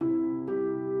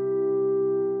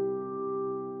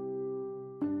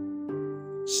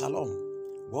Shalom.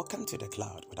 Welcome to The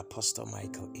Cloud with Apostle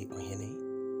Michael A.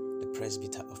 Ohene, the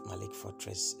presbyter of Malik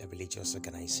Fortress, a religious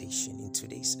organization. In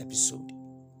today's episode,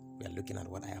 we are looking at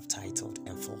what I have titled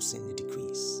Enforcing the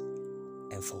Decrees.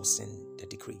 Enforcing the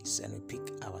Decrees. And we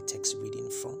pick our text reading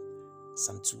from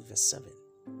Psalm 2 verse 7.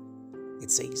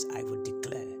 It says, I will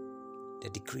declare the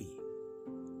decree.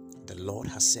 The Lord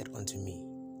has said unto me,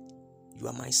 You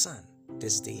are my son,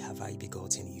 this day have I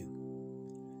begotten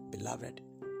you. Beloved,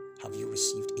 have you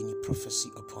received any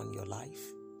prophecy upon your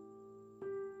life?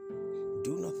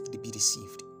 Do not be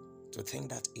deceived to think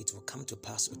that it will come to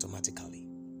pass automatically.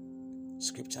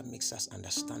 Scripture makes us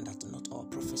understand that not all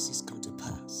prophecies come to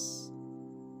pass.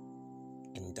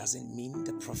 And it doesn't mean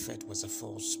the prophet was a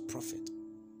false prophet.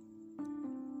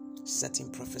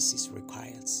 Certain prophecies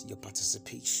requires your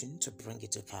participation to bring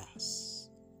it to pass.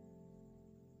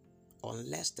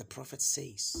 Unless the prophet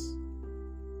says,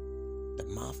 the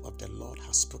mouth of the Lord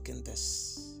has spoken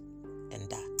this and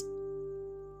that,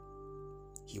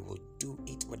 He will do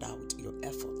it without your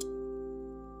effort.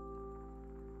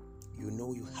 You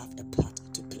know you have a part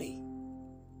to play.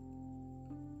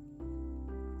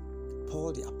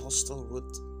 Paul the apostle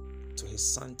wrote to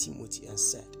his son Timothy and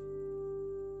said,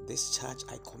 This charge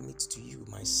I commit to you,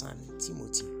 my son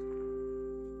Timothy,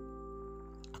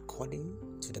 according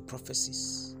to the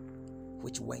prophecies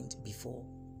which went before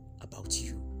about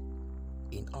you,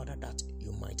 in order that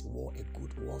you might war a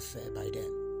good warfare by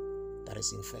them. That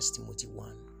is in 1 Timothy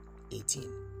 1:18.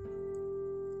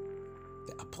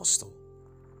 The apostle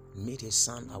made his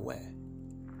son aware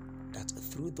that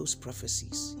through those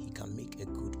prophecies he can make a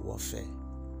good warfare.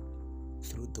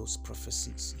 Through those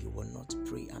prophecies he will not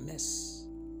pray amiss.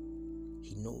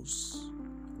 He knows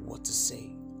what to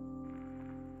say.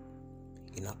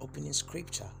 In our opening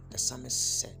scripture, the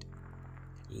psalmist said,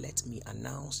 Let me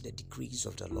announce the decrees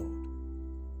of the Lord.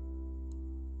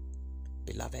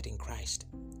 Beloved in Christ,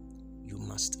 you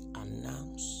must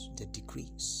announce the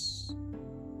decrees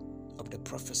of the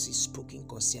prophecies spoken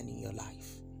concerning your life.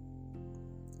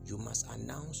 You must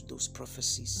announce those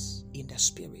prophecies in the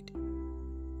Spirit.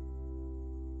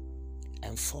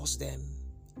 Enforce them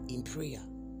in prayer.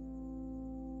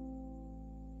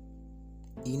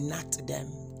 Enact them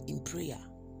in prayer.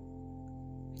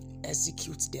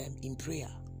 Execute them in prayer.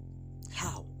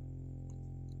 How?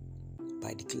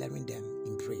 By declaring them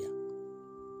in prayer.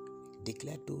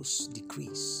 Declare those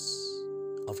decrees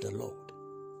of the Lord.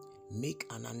 Make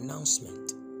an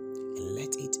announcement and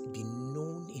let it be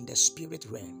known in the spirit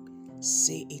realm.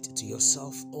 Say it to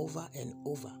yourself over and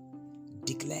over.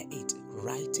 Declare it,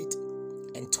 write it,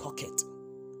 and talk it.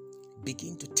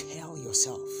 Begin to tell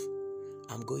yourself,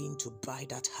 I'm going to buy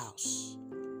that house.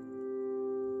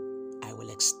 I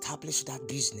will establish that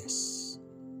business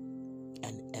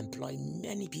and employ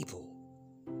many people.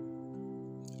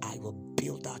 I will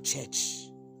build our church,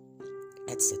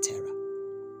 etc.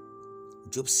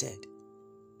 Job said,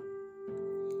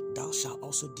 Thou shalt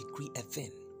also decree a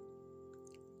thing,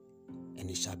 and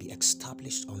it shall be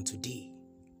established unto thee,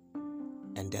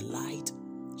 and the light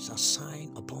shall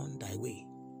shine upon thy way.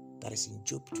 That is in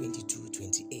Job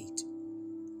 22:28.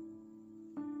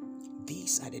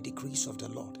 These are the decrees of the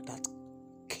Lord that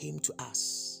came to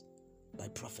us by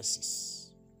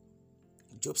prophecies.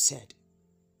 Job said,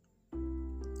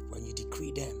 when you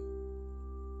decree them,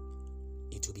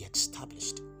 it will be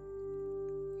established,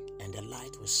 and the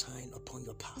light will shine upon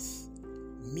your path.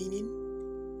 Meaning,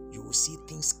 you will see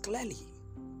things clearly,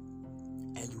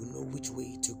 and you will know which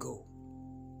way to go.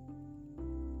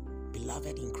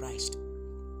 Beloved in Christ,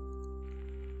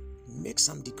 make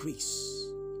some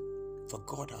decrees, for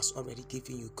God has already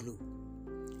given you clue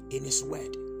in His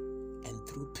word and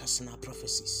through personal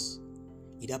prophecies,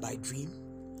 either by dream,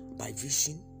 by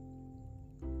vision,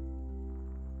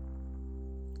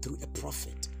 through a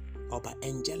prophet, or by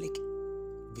angelic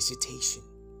visitation.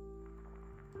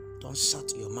 Don't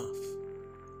shut your mouth.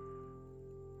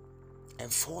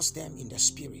 Enforce them in the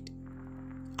spirit.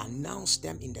 Announce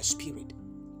them in the spirit.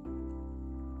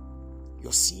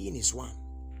 Your seeing is one.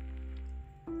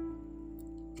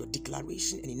 Your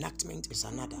declaration and enactment is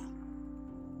another.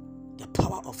 The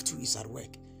power of two is at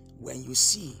work. When you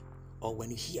see or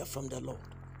when you hear from the Lord,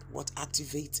 what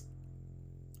activates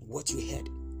what you heard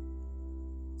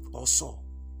or saw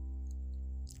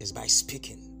is by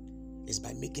speaking, is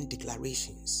by making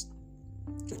declarations.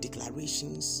 Your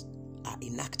declarations are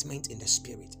enactment in the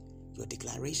spirit. Your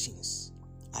declarations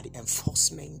are the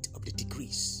enforcement of the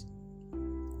decrees.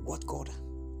 What God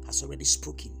has already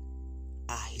spoken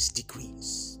are His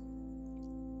decrees.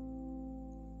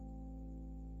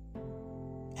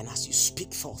 And as you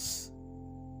speak forth,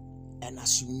 and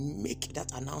as you make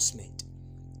that announcement,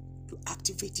 You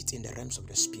activate it in the realms of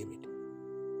the spirit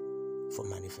for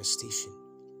manifestation.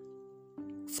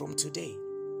 From today,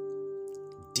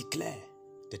 declare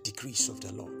the decrees of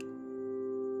the Lord.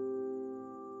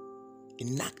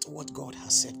 Enact what God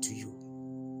has said to you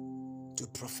through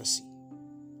prophecy,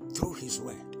 through His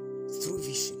word, through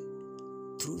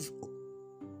vision, through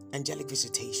angelic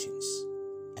visitations,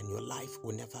 and your life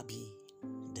will never be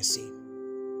the same.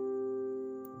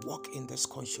 Walk in this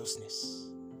consciousness.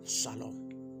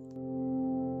 Shalom.